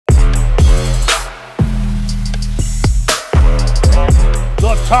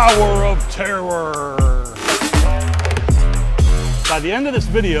Tower of Terror. By the end of this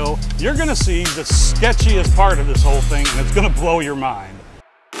video, you're gonna see the sketchiest part of this whole thing, and it's gonna blow your mind.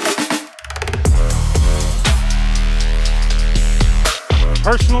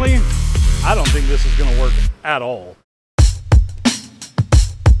 Personally, I don't think this is gonna work at all.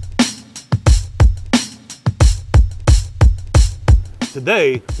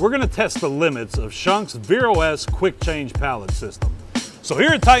 Today, we're gonna test the limits of Schunk's VERO quick change pallet system. So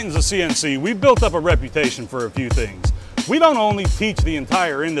here at Titans of CNC, we've built up a reputation for a few things. We don't only teach the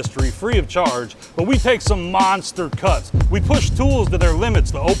entire industry free of charge, but we take some monster cuts. We push tools to their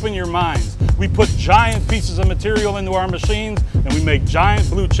limits to open your minds. We put giant pieces of material into our machines, and we make giant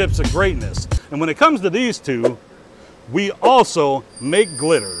blue chips of greatness. And when it comes to these two, we also make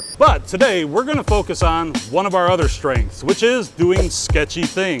glitter. But today, we're gonna focus on one of our other strengths, which is doing sketchy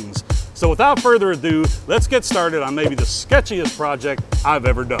things. So without further ado, let's get started on maybe the sketchiest project I've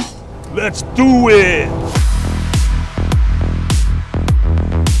ever done. Let's do it!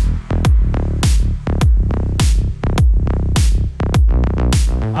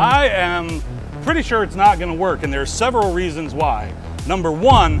 I am pretty sure it's not gonna work, and there's several reasons why. Number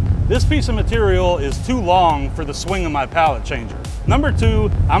one, this piece of material is too long for the swing of my pallet changer. Number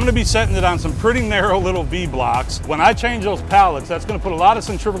two, I'm gonna be setting it on some pretty narrow little V blocks. When I change those pallets, that's gonna put a lot of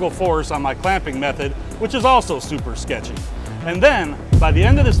centrifugal force on my clamping method, which is also super sketchy. And then, by the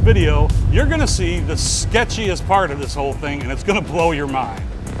end of this video, you're gonna see the sketchiest part of this whole thing, and it's gonna blow your mind.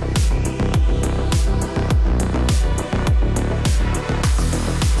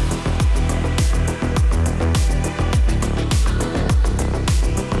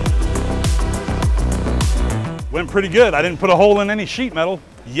 Went pretty good. I didn't put a hole in any sheet metal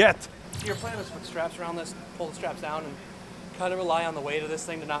yet. Your plan is to put straps around this, pull the straps down, and kind of rely on the weight of this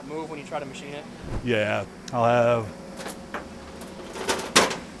thing to not move when you try to machine it? Yeah, I'll have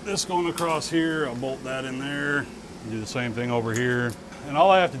this going across here. I'll bolt that in there. Do the same thing over here. And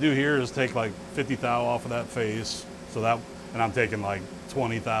all I have to do here is take like 50 thou off of that face. So that, and I'm taking like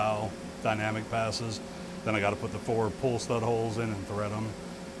 20 thou dynamic passes. Then I got to put the 4 pull stud holes in and thread them.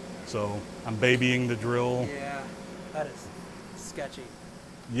 So I'm babying the drill. Yeah, that is sketchy.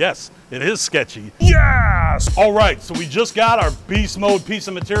 Yes, it is sketchy. Yes! All right, so we just got our beast mode piece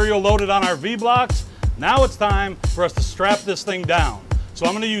of material loaded on our V-blocks. Now it's time for us to strap this thing down. So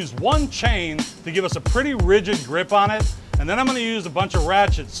I'm gonna use one chain to give us a pretty rigid grip on it, and then I'm gonna use a bunch of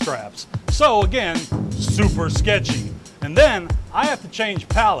ratchet straps. So again, super sketchy. And then I have to change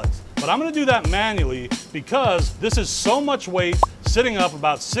pallets, but I'm gonna do that manually because this is so much weight sitting up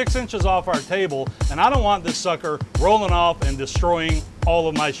about 6 inches off our table, and I don't want this sucker rolling off and destroying all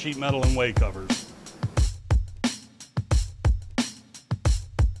of my sheet metal and way covers.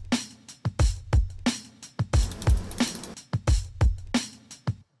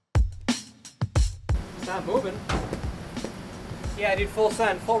 It's not moving. Yeah, dude, full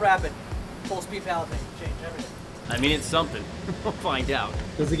send, full rapid, full speed pallet thing, change everything. I mean, it's something. We'll find out.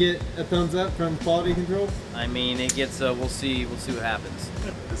 Does it get a thumbs up from quality control? I mean, it gets a, we'll see what happens.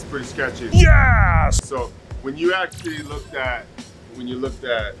 It's pretty sketchy. Yes! So when you actually looked at,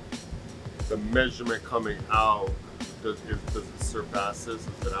 the measurement coming out, does it surpass this?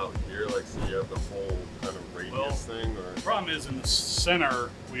 Is it out here? Like, so you have the whole kind of radius thing? Or? The problem is in the center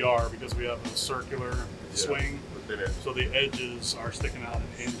we are, because we have a circular swing. Within it. So the edges are sticking out an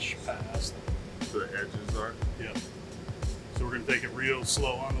inch past. So the edges are? Yep. So we're gonna take it real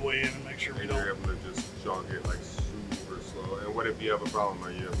slow on the way in and make sure we don't. You're able to just jog it like super slow. And what if you have a problem?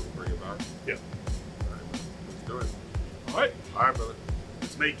 Are you able to bring it back? Yep. All right, let's do it. All right. All right, brother.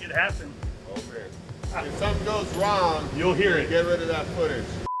 Let's make it happen. Oh man. If something goes wrong, you'll hear it. Get rid of that footage.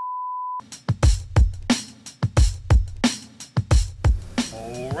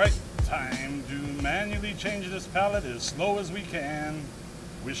 All right. Time to manually change this pallet as slow as we can.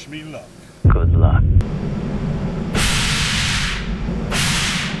 Wish me luck. Good luck.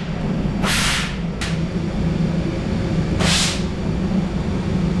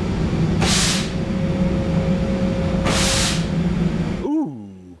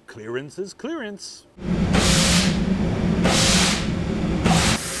 Ooh, clearance is clearance.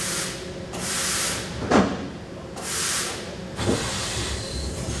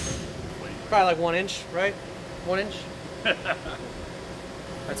 Probably like 1 inch, right? 1 inch?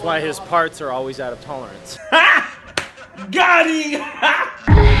 That's why his parts are always out of tolerance. Got him!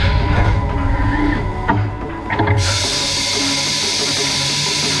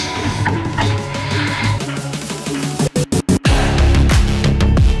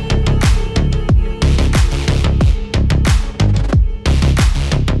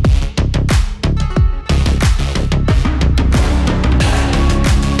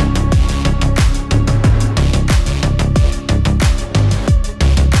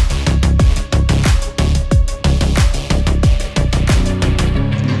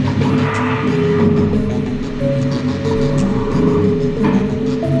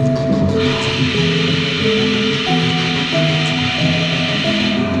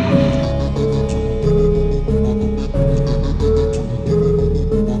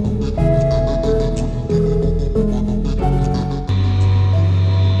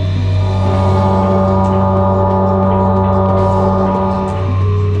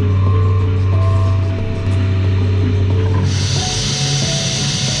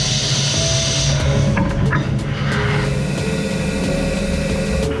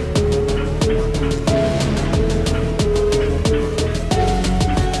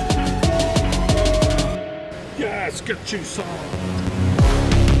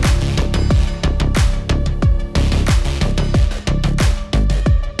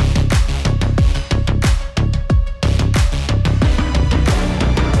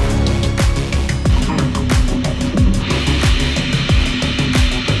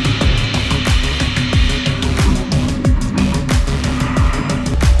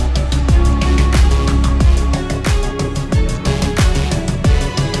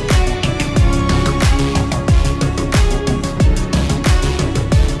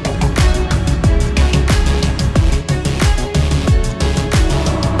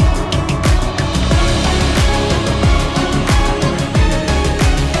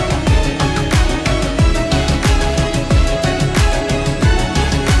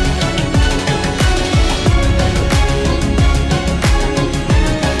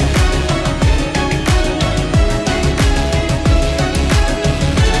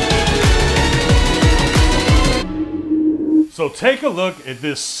 So take a look at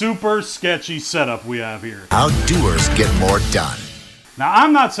this super sketchy setup we have here. How doers get more done. Now,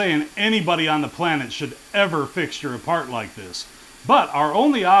 I'm not saying anybody on the planet should ever fixture a part like this, but our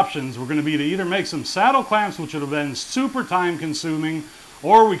only options were going to be to either make some saddle clamps, which would have been super time consuming,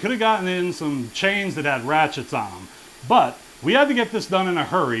 or we could have gotten in some chains that had ratchets on them. But we had to get this done in a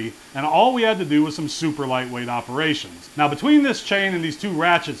hurry, and all we had to do was some super lightweight operations. Now, between this chain and these two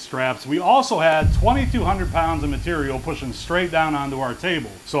ratchet straps, we also had 2,200 pounds of material pushing straight down onto our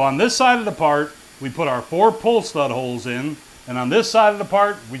table. So on this side of the part, we put our 4 pull stud holes in, and on this side of the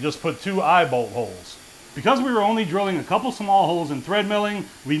part, we just put 2 eye bolt holes. Because we were only drilling a couple small holes in thread milling,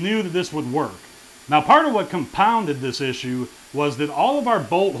 we knew that this would work. Now, part of what compounded this issue was that all of our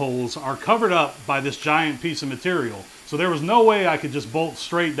bolt holes are covered up by this giant piece of material. So there was no way I could just bolt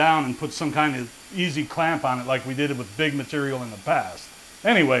straight down and put some kind of easy clamp on it like we did it with big material in the past.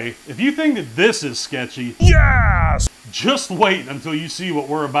 Anyway, if you think that this is sketchy, yes! Just wait until you see what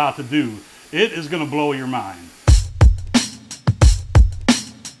we're about to do. It is going to blow your mind.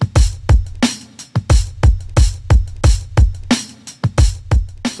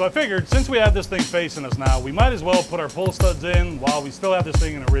 So I figured, since we have this thing facing us now, we might as well put our pull studs in while we still have this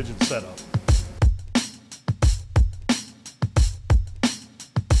thing in a rigid setup.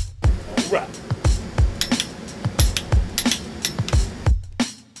 All right.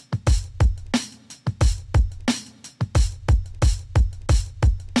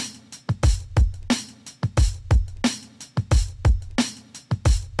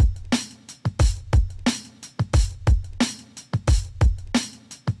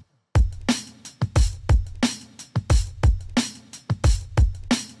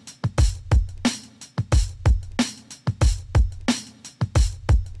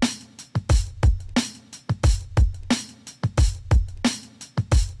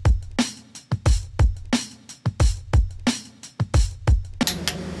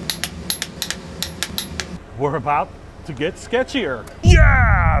 We're about to get sketchier.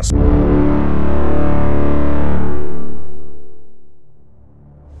 Yes!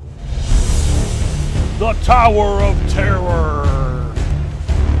 The Tower of Terror.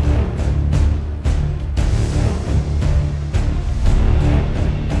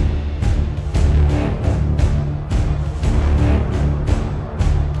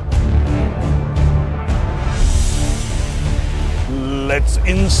 Let's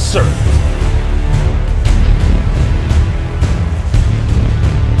insert.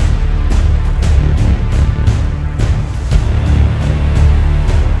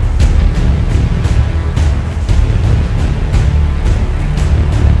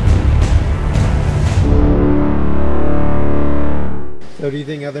 So do you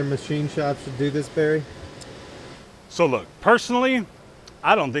think other machine shops should do this, Barry? So look, personally,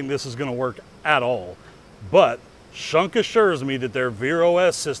 I don't think this is going to work at all. But Schunk assures me that their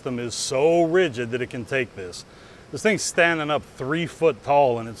VERO system is so rigid that it can take this. This thing's standing up 3 foot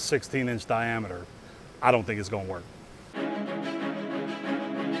tall and it's 16-inch diameter. I don't think it's going to work.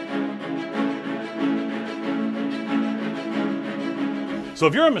 So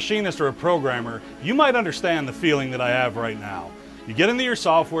if you're a machinist or a programmer, you might understand the feeling that I have right now. You get into your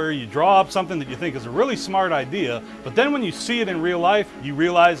software, you draw up something that you think is a really smart idea, but then when you see it in real life, you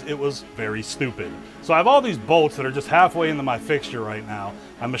realize it was very stupid. So I have all these bolts that are just halfway into my fixture right now.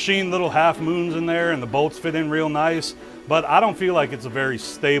 I machined little half moons in there and the bolts fit in real nice, but I don't feel like it's a very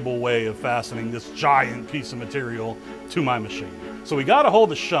stable way of fastening this giant piece of material to my machine. So we got a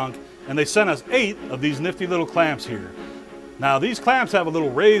hold of Schunk and they sent us 8 of these nifty little clamps here. Now these clamps have a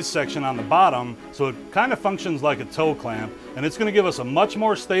little raised section on the bottom, so it kind of functions like a toe clamp, and it's going to give us a much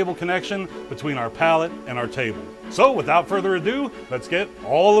more stable connection between our pallet and our table. So without further ado, let's get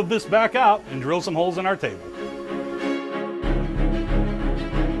all of this back out and drill some holes in our table.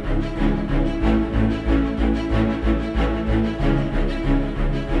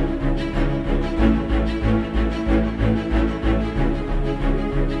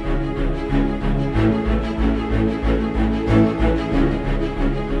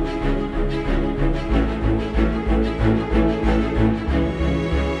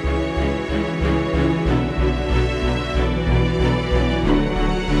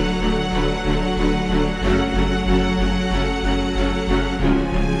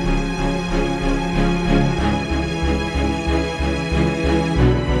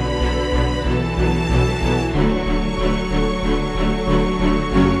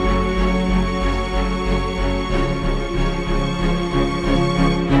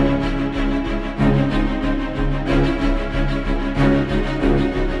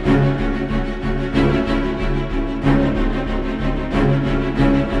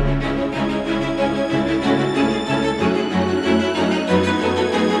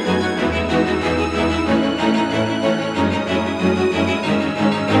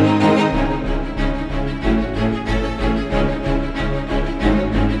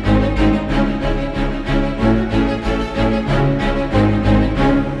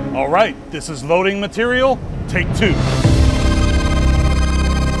 All right, this is loading material, take 2.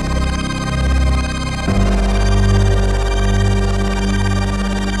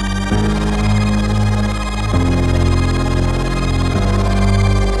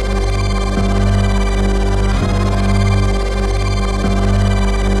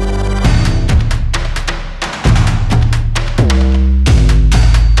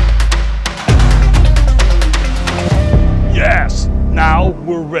 Now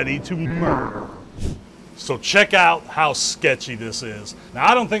we're ready to murder. So check out how sketchy this is. Now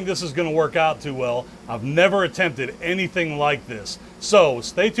I don't think this is gonna work out too well. I've never attempted anything like this. So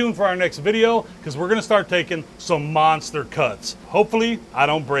stay tuned for our next video because we're gonna start taking some monster cuts. Hopefully I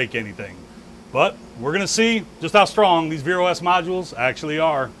don't break anything. But we're gonna see just how strong these VERO S modules actually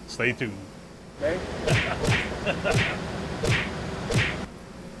are. Stay tuned. Okay.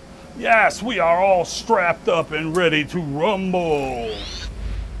 Yes, we are all strapped up and ready to rumble.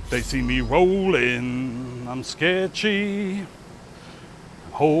 They see me rolling, I'm sketchy.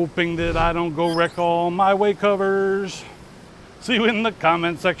 Hoping that I don't go wreck all my weight covers. See you in the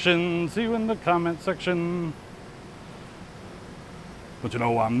comment section, see you in the comment section. But you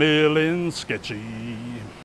know I'm milling sketchy.